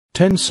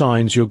10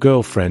 signs your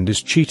girlfriend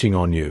is cheating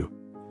on you.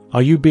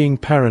 Are you being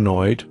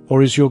paranoid,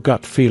 or is your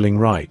gut feeling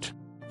right?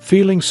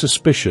 Feeling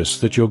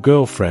suspicious that your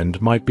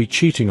girlfriend might be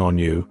cheating on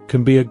you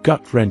can be a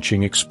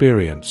gut-wrenching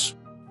experience.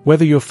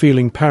 Whether you're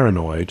feeling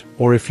paranoid,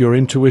 or if your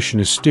intuition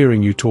is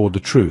steering you toward the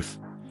truth,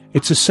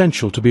 it's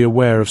essential to be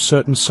aware of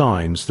certain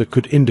signs that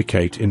could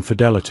indicate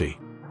infidelity.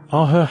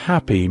 Are her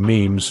happy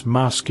memes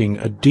masking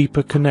a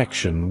deeper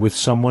connection with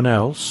someone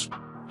else?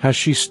 Has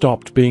she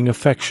stopped being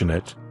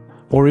affectionate?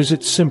 Or is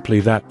it simply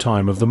that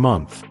time of the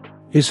month?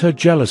 Is her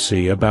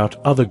jealousy about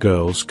other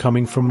girls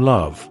coming from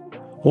love?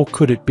 Or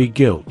could it be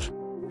guilt?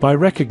 By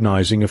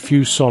recognizing a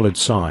few solid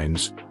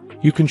signs,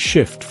 you can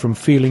shift from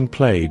feeling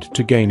played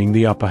to gaining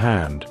the upper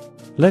hand.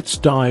 Let's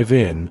dive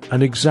in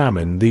and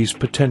examine these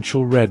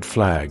potential red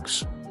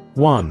flags.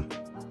 1.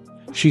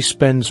 She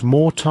spends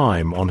more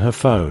time on her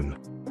phone.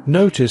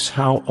 Notice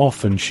how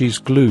often she's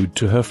glued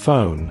to her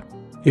phone.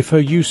 If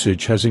her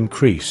usage has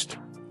increased,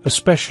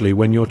 especially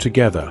when you're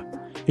together,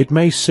 it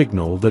may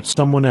signal that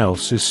someone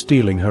else is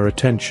stealing her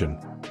attention.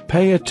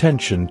 Pay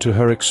attention to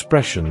her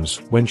expressions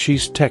when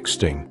she's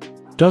texting.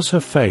 Does her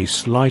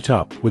face light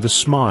up with a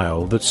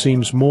smile that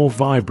seems more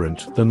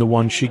vibrant than the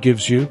one she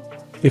gives you?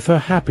 If her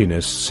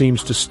happiness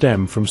seems to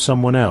stem from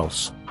someone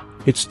else,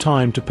 it's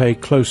time to pay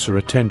closer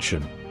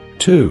attention.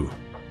 2.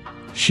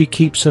 She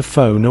keeps her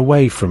phone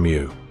away from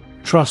you.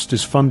 Trust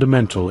is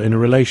fundamental in a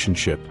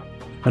relationship,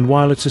 and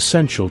while it's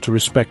essential to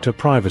respect her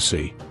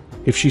privacy,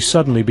 if she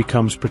suddenly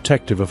becomes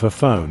protective of her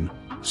phone,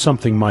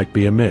 something might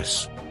be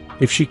amiss.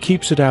 If she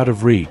keeps it out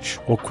of reach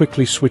or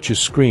quickly switches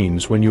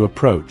screens when you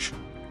approach,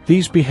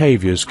 these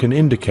behaviors can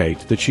indicate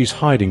that she's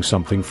hiding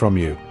something from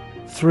you.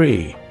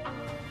 3.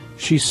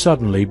 She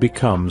suddenly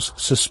becomes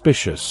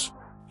suspicious.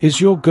 Is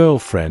your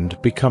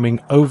girlfriend becoming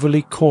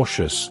overly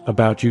cautious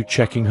about you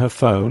checking her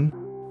phone?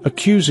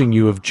 Accusing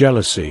you of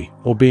jealousy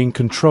or being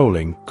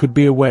controlling could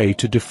be a way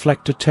to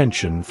deflect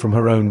attention from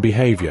her own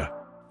behavior.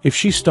 If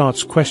she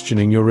starts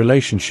questioning your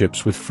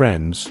relationships with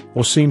friends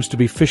or seems to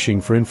be fishing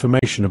for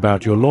information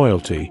about your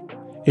loyalty,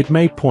 it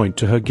may point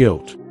to her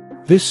guilt.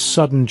 This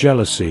sudden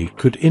jealousy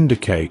could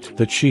indicate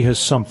that she has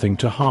something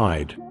to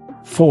hide.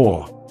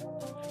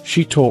 4.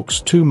 She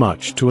talks too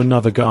much to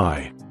another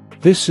guy.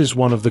 This is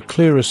one of the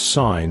clearest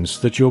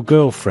signs that your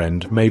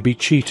girlfriend may be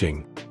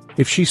cheating.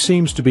 If she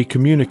seems to be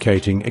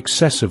communicating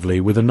excessively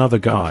with another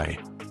guy,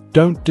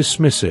 don't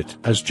dismiss it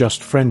as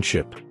just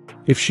friendship.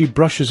 If she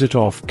brushes it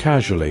off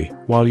casually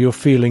while you're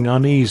feeling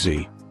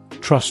uneasy,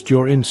 trust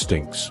your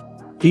instincts.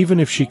 Even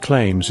if she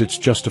claims it's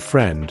just a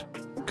friend,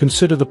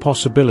 consider the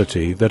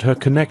possibility that her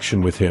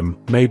connection with him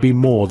may be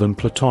more than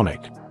platonic.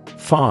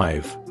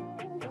 5.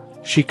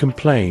 She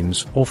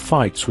complains or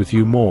fights with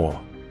you more.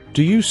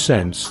 Do you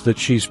sense that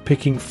she's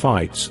picking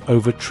fights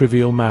over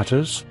trivial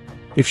matters?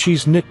 If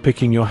she's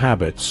nitpicking your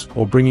habits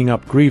or bringing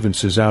up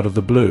grievances out of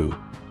the blue,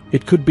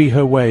 it could be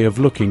her way of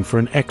looking for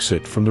an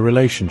exit from the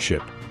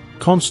relationship.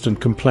 Constant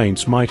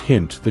complaints might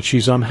hint that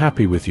she's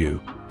unhappy with you,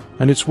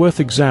 and it's worth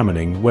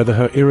examining whether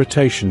her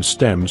irritation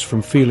stems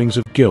from feelings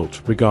of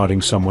guilt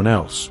regarding someone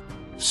else.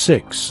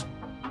 6.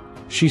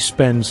 She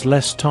spends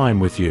less time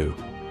with you.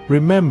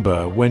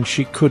 Remember when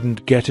she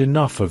couldn't get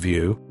enough of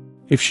you?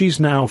 If she's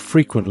now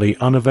frequently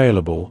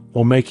unavailable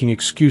or making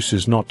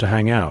excuses not to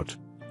hang out,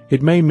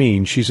 it may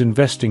mean she's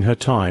investing her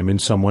time in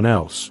someone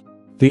else.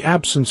 The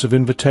absence of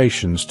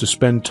invitations to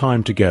spend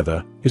time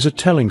together is a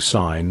telling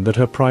sign that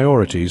her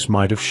priorities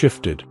might have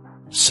shifted.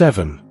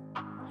 7.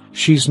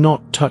 She's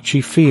not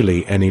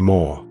touchy-feely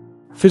anymore.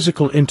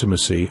 Physical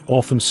intimacy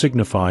often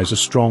signifies a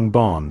strong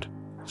bond,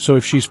 so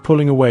if she's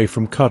pulling away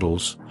from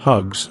cuddles,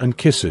 hugs, and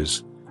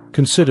kisses,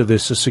 consider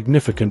this a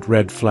significant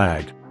red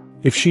flag.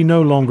 If she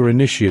no longer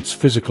initiates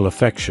physical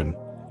affection,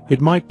 it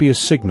might be a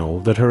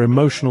signal that her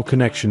emotional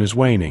connection is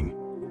waning,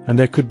 and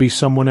there could be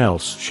someone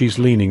else she's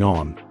leaning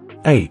on.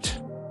 8.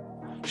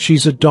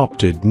 She's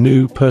adopted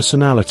new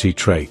personality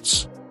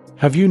traits.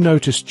 Have you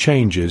noticed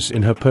changes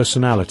in her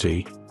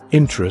personality,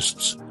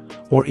 interests,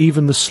 or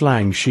even the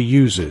slang she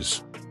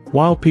uses?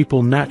 While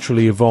people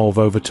naturally evolve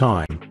over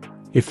time,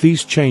 if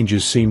these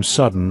changes seem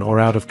sudden or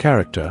out of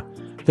character,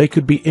 they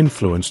could be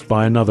influenced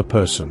by another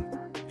person.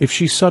 If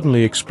she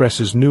suddenly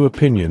expresses new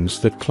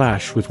opinions that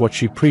clash with what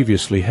she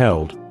previously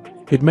held,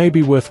 it may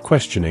be worth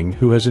questioning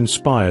who has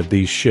inspired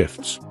these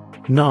shifts.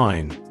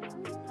 9.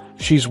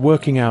 She's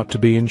working out to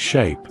be in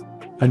shape,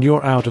 and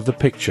you're out of the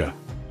picture.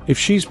 If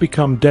she's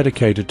become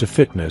dedicated to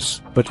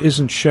fitness but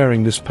isn't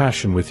sharing this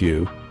passion with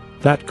you,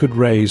 that could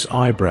raise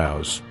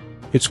eyebrows.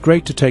 It's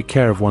great to take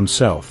care of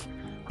oneself,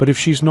 but if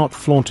she's not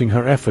flaunting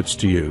her efforts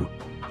to you,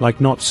 like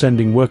not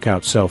sending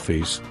workout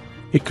selfies,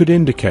 it could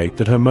indicate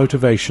that her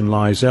motivation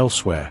lies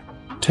elsewhere.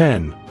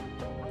 10.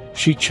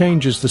 She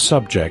changes the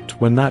subject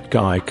when that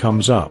guy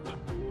comes up.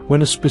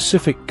 When a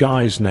specific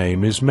guy's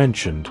name is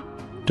mentioned,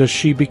 does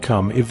she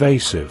become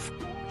evasive?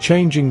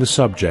 Changing the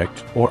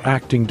subject or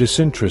acting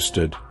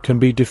disinterested can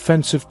be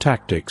defensive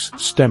tactics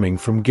stemming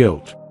from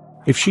guilt.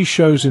 If she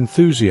shows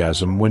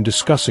enthusiasm when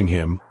discussing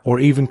him or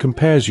even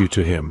compares you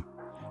to him,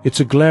 it's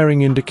a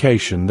glaring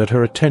indication that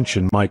her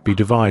attention might be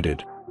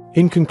divided.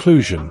 In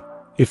conclusion,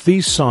 If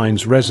these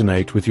signs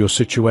resonate with your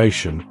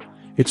situation,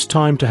 it's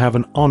time to have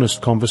an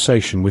honest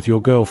conversation with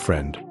your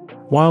girlfriend.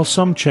 While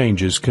some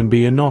changes can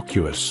be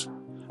innocuous,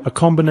 a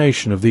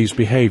combination of these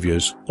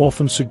behaviors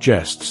often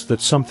suggests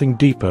that something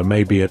deeper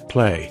may be at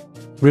play.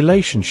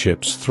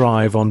 Relationships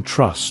thrive on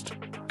trust,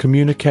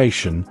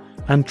 communication,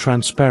 and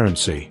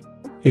transparency.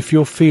 If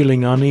you're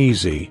feeling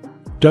uneasy,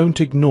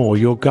 don't ignore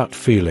your gut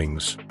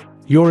feelings.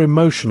 Your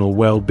emotional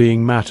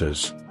well-being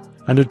matters,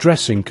 and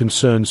addressing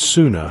concerns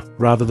sooner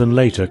rather than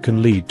later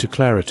can lead to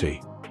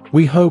clarity.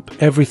 We hope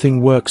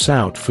everything works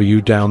out for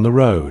you down the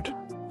road.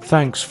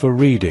 Thanks for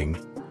reading,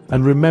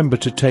 and remember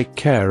to take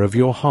care of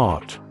your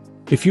heart.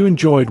 If you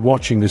enjoyed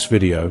watching this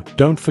video,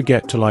 don't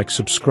forget to like,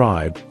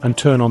 subscribe, and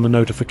turn on the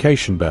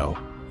notification bell,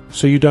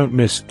 so you don't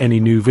miss any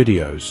new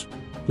videos.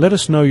 Let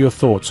us know your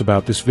thoughts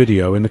about this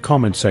video in the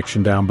comment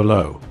section down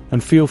below,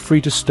 and feel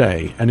free to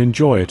stay and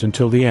enjoy it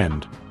until the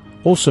end.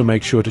 Also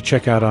make sure to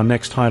check out our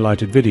next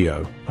highlighted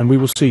video, and we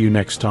will see you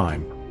next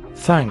time.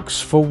 Thanks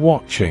for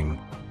watching.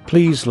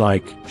 Please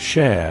like,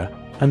 share,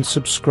 and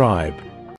subscribe.